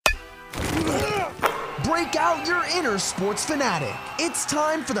break out your inner sports fanatic. It's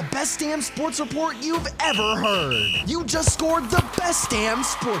time for the best damn sports report you've ever heard. You just scored the best damn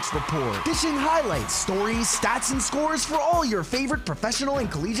sports report, dishing highlights, stories, stats, and scores for all your favorite professional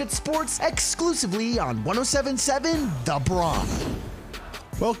and collegiate sports exclusively on 107.7 The Bronx.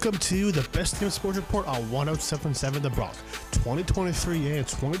 Welcome to the Best Damn Sports Report on 107.7 The Bronx. 2023 and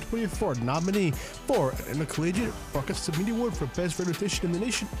 2024 nominee for an Intercollegiate Broadcast Media Award for Best Radio Station in the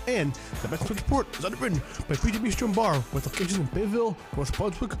Nation, and the Best Sports Report is underwritten by PJ Bistro Bar with locations in Bayville, North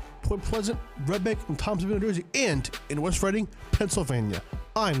Brunswick, Point Pleasant, Red Bank, and Thompsonville, New Jersey, and in West Reading, Pennsylvania.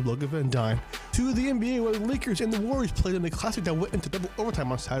 I'm Logan VanDine. To the NBA, where the Lakers and the Warriors played in a classic that went into double overtime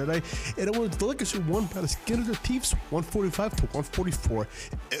on Saturday, and it was the Lakers who won by the skin of their teeth, 145 to 144.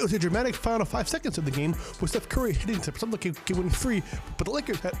 It was a dramatic final 5 seconds of the game, with Steph Curry hitting to some game-winning three, but the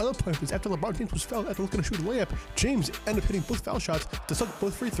Lakers had other points after LeBron James was fouled after looking to shoot a layup. James ended up hitting both foul shots to suck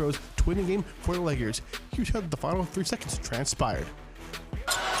both free throws to win the game for the Lakers. Here's how the final 3 seconds transpired.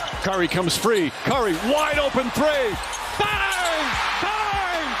 Curry comes free. Curry, wide open three. Bang!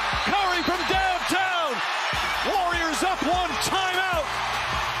 Bang! Curry from downtown. Warriors up one, timeout.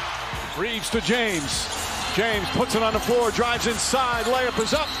 Reeves to James. James puts it on the floor, drives inside, layup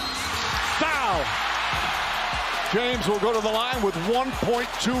is up. Foul. James will go to the line with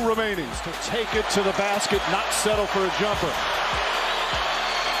 1.2 remaining to take it to the basket, not settle for a jumper.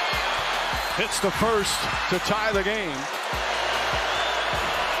 Hits the first to tie the game.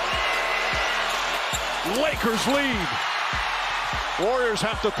 Lakers lead. Warriors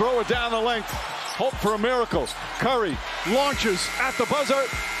have to throw it down the length. Hope for a miracle. Curry launches at the buzzer.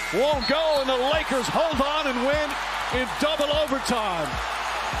 Won't go, and the Lakers hold on and win in double overtime.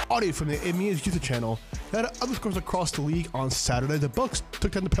 Audio from the NBA's YouTube channel. That other scores across the league on Saturday. The Bucks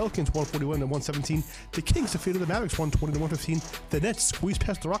took down the Pelicans 141 to 117. The Kings defeated the Mavericks 120 to 115. The Nets squeezed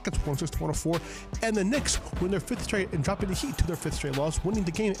past the Rockets 106 to 104. And the Knicks win their 5th straight and dropping the Heat to their 5th straight loss, winning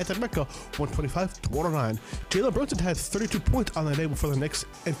the game at the Mecca 125 to 109. Jalen Brunson had 32 points on the day for the Knicks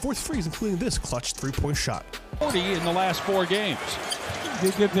and 4 threes, including this clutch 3-point shot. 40 in the last 4 games.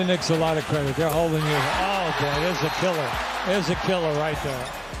 You give the Knicks a lot of credit. They're holding you. Oh boy, there's a killer. There's a killer right there.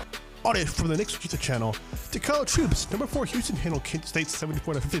 Audio from the Knicks YouTube channel. The college troops. Number 4 Houston handled Kent State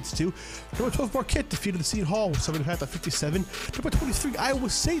 74 to 52. Number 12 Marquette defeated the Seton Hall 75 to 57. Number 23 Iowa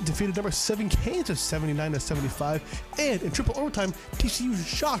State defeated number 7 Kansas 79 to 75. And in triple overtime, TCU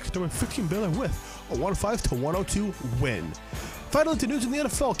shocked number 15 Baylor with a 105 to 102 win. Finally, to news in the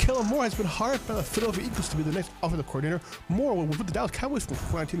NFL, Kellen Moore has been hired by the Philadelphia Eagles to be the next offensive coordinator. Moore was with the Dallas Cowboys from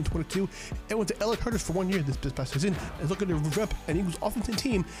 2019 to 22 and went to LA Chargers for 1 year this past season, and is looking to revamp an Eagles offensive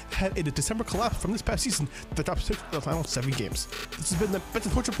team had a December collapse from this past season that dropped 6 of the final 7 games. This has been the Best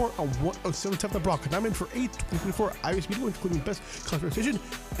Sports Report on 107.7 The Bronx, nominated for 8 2024 Irish Media, including Best College Station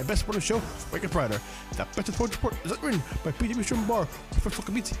and Best Sporting Show for Wake Up Rider. The Best Sports Report is written by PJ Bistro Bar, where first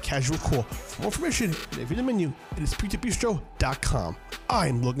local meets casual cool. For more information and a video menu, it is pjbistro.com.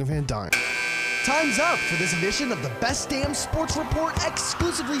 I'm Logan VanDine. Time's up for this edition of the Best Damn Sports Report,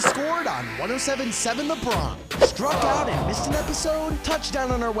 exclusively scored on 107.7 The Bronx. Struck out and missed an episode? Touchdown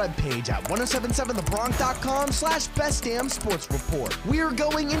on our webpage at 107.7thebronx.com/Best Damn Sports Report. We're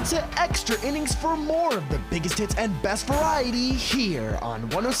going into extra innings for more of the biggest hits and best variety here on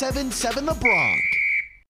 107.7 The Bronx.